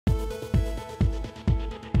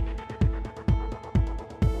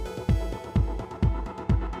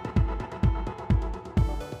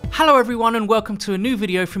Hello everyone and welcome to a new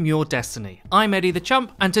video from Your Destiny. I'm Eddie the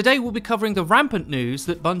Chump, and today we'll be covering the rampant news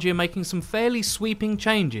that Bungie are making some fairly sweeping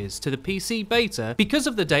changes to the PC beta because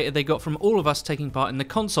of the data they got from all of us taking part in the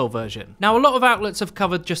console version. Now, a lot of outlets have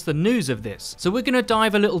covered just the news of this, so we're going to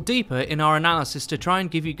dive a little deeper in our analysis to try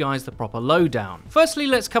and give you guys the proper lowdown. Firstly,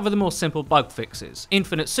 let's cover the more simple bug fixes.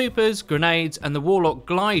 Infinite supers, grenades, and the Warlock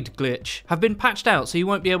glide glitch have been patched out so you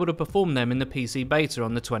won't be able to perform them in the PC beta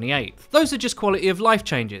on the 28th. Those are just quality of life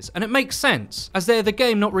changes, and it makes sense, as they're the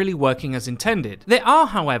game not really working as intended. There are,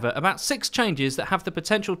 however, about 6 changes that have the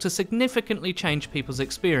potential to significantly change people's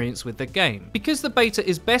experience with the game. Because the beta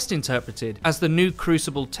is best interpreted as the new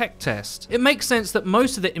Crucible tech test, it makes sense that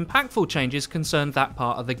most of the impactful changes concern that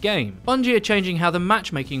part of the game. Bungie are changing how the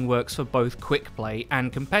matchmaking works for both quick play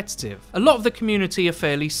and competitive. A lot of the community are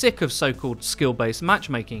fairly sick of so-called skill-based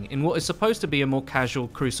matchmaking in what is supposed to be a more casual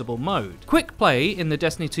Crucible mode. Quick play in the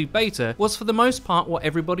Destiny 2 beta was for the most part what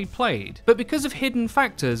everybody played, but because of hidden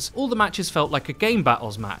factors, all the matches felt like a game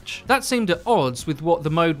battles match. That seemed at odds with what the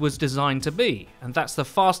mode was designed to be, and that's the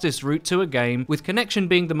fastest route to a game, with connection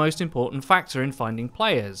being the most important factor in finding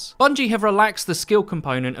players. Bungie have relaxed the skill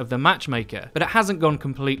component of the matchmaker, but it hasn't gone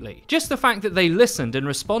completely. Just the fact that they listened and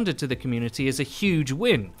responded to the community is a huge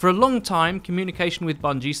win. For a long time, communication with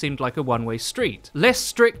Bungie seemed like a one-way street. Less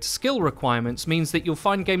strict skill requirements means that you'll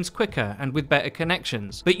find games quicker and with better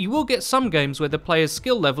connections, but you will get some games where the player's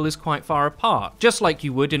skill level is quite far apart, just like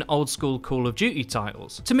you would in old school Call of Duty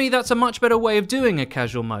titles. To me, that's a much better way of doing a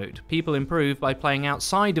casual mode. People improve by playing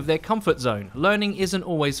outside of their comfort zone. Learning isn't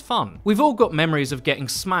always fun. We've all got memories of getting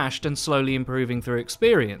smashed and slowly improving through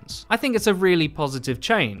experience. I think it's a really positive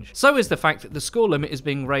change. So is the fact that the score limit is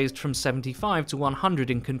being raised from 75 to 100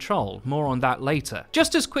 in Control. More on that later.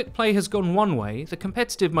 Just as quick play has gone one way, the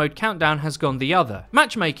competitive mode countdown has gone the other.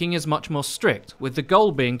 Matchmaking is much more strict, with the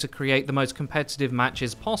goal being to create the most competitive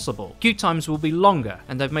matches possible. Queue times will be longer,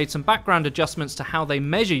 and they've made some background adjustments to how they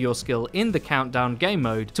measure your skill in the countdown game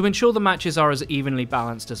mode to ensure the matches are as evenly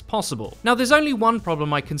balanced as possible. Now, there's only one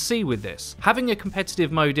problem I can see with this. Having a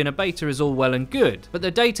competitive mode in a beta is all well and good, but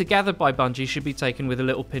the data gathered by Bungie should be taken with a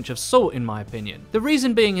little pinch of salt in my opinion. The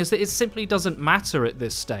reason being is that it simply doesn't matter at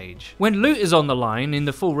this stage. When loot is on the line in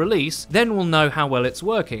the full release, then we'll know how well it's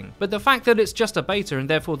working, but the fact that it's just a beta and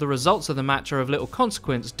therefore the results of the match are of little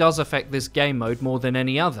consequence does affect this game mode more than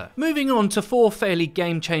any other. Moving on to 4 fairly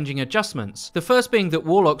game-changing adjustments. The first being that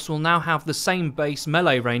Warlocks will now have the same base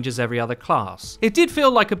melee range as every other class. It did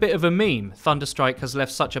feel like a bit of a meme. Thunderstrike has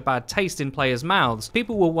left such a bad taste in players' mouths,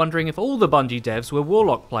 people were wondering if all the Bungie devs were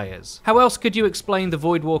Warlock players. How else could you explain the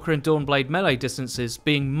Voidwalker and Dawnblade melee distances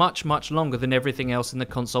being much longer than everything else in the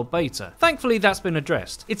console beta? Thankfully that's been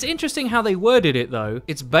addressed. It's interesting how they worded it though.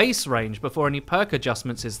 Its base range before any perk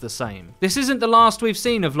adjustments is the same. This isn't the last we've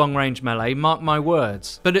seen of long-range melee, mark my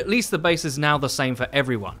words, but at least the base is now the same for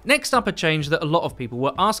everyone. Next up, a change that a lot of people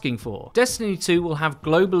were asking for. Destiny 2 will have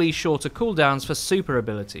globally shorter cooldowns for super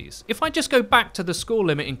abilities. If I just go back to the score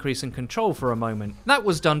limit increase in Control for a moment, that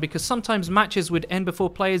was done because sometimes matches would end before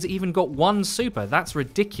players even got one super. That's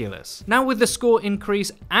ridiculous. Now with the score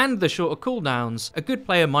increase and the shorter cooldowns, a good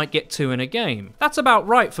player might get 2 in a game. That's about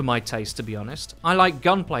right for my taste, to be honest. I like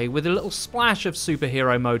gunplay with a little splash of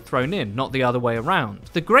superhero mode thrown in, not the other way around.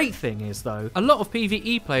 The great thing is though, a lot of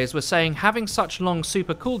PvE players were saying having such long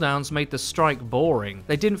super cooldowns made the strike boring.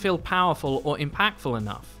 They didn't feel powerful or impactful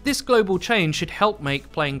enough. This global change should help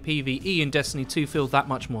make playing PvE in Destiny 2 feel that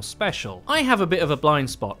much more special. I have a bit of a blind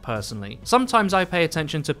spot personally. Sometimes I pay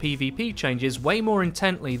attention to PvP changes way more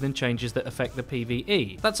intently than changes that affect the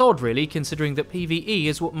PvE. That's odd really, considering that PvE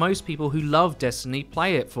is what most people who love Destiny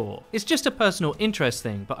play it for. It's just a personal interest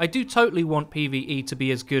thing, but I do totally want PvE to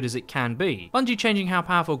be as good as it can be. Bungie changing how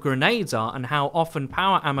powerful grenades are and how often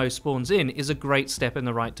power ammo spawns in is a great step in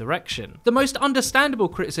the right direction. The most understandable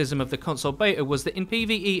criticism of the console beta was that in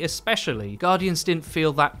PvE especially, Guardians didn't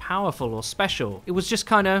feel that powerful or special. It was just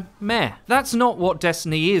kinda meh. That's not what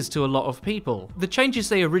Destiny is to a lot of people. The changes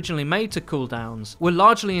they originally made to cooldowns were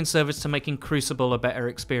largely in service to making Crucible a better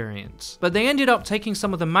experience, but they ended up taking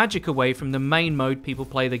some of the magic away from the main mode people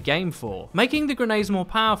play the game for. Making the grenades more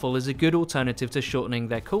powerful is a good alternative to shortening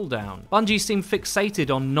their cooldown. Bungie seemed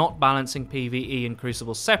fixated on not balancing PvE and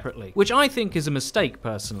Crucible separately, which I think is a mistake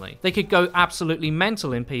personally. They could go absolutely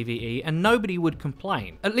mental in PvE and nobody would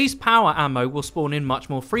complain. At least power ammo will spawn in much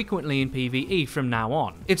more frequently in PvE from now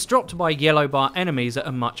on. It's dropped by yellow bar enemies at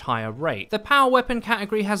a much higher rate. The power weapon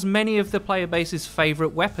category has many of the player base's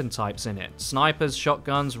favourite weapon types in it. Snipers,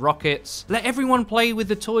 shotguns, rockets. Let everyone play with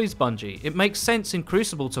the toys, Bungie. It makes sense in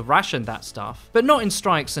Crucible to ration that stuff, but not in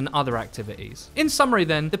strikes and other activities. In summary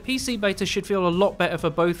then, the PC beta should feel a lot better for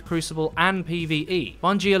both Crucible and PvE.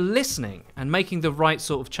 Bungie are listening and making the right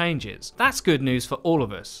sort of changes. That's good news for all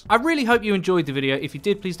of us. I really hope you enjoyed the video. If you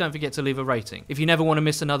did, please don't forget to leave a rating. If you never want to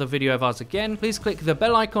miss another video of ours again, please click the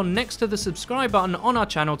bell icon next to the subscribe button on our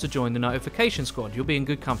channel to join the notification squad. You'll be in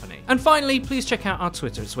good company. And finally, please check out our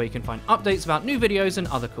Twitter. It's where you can find updates about new videos and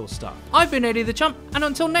other cool stuff. I've been Eddie the Chump, and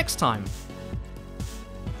until next time,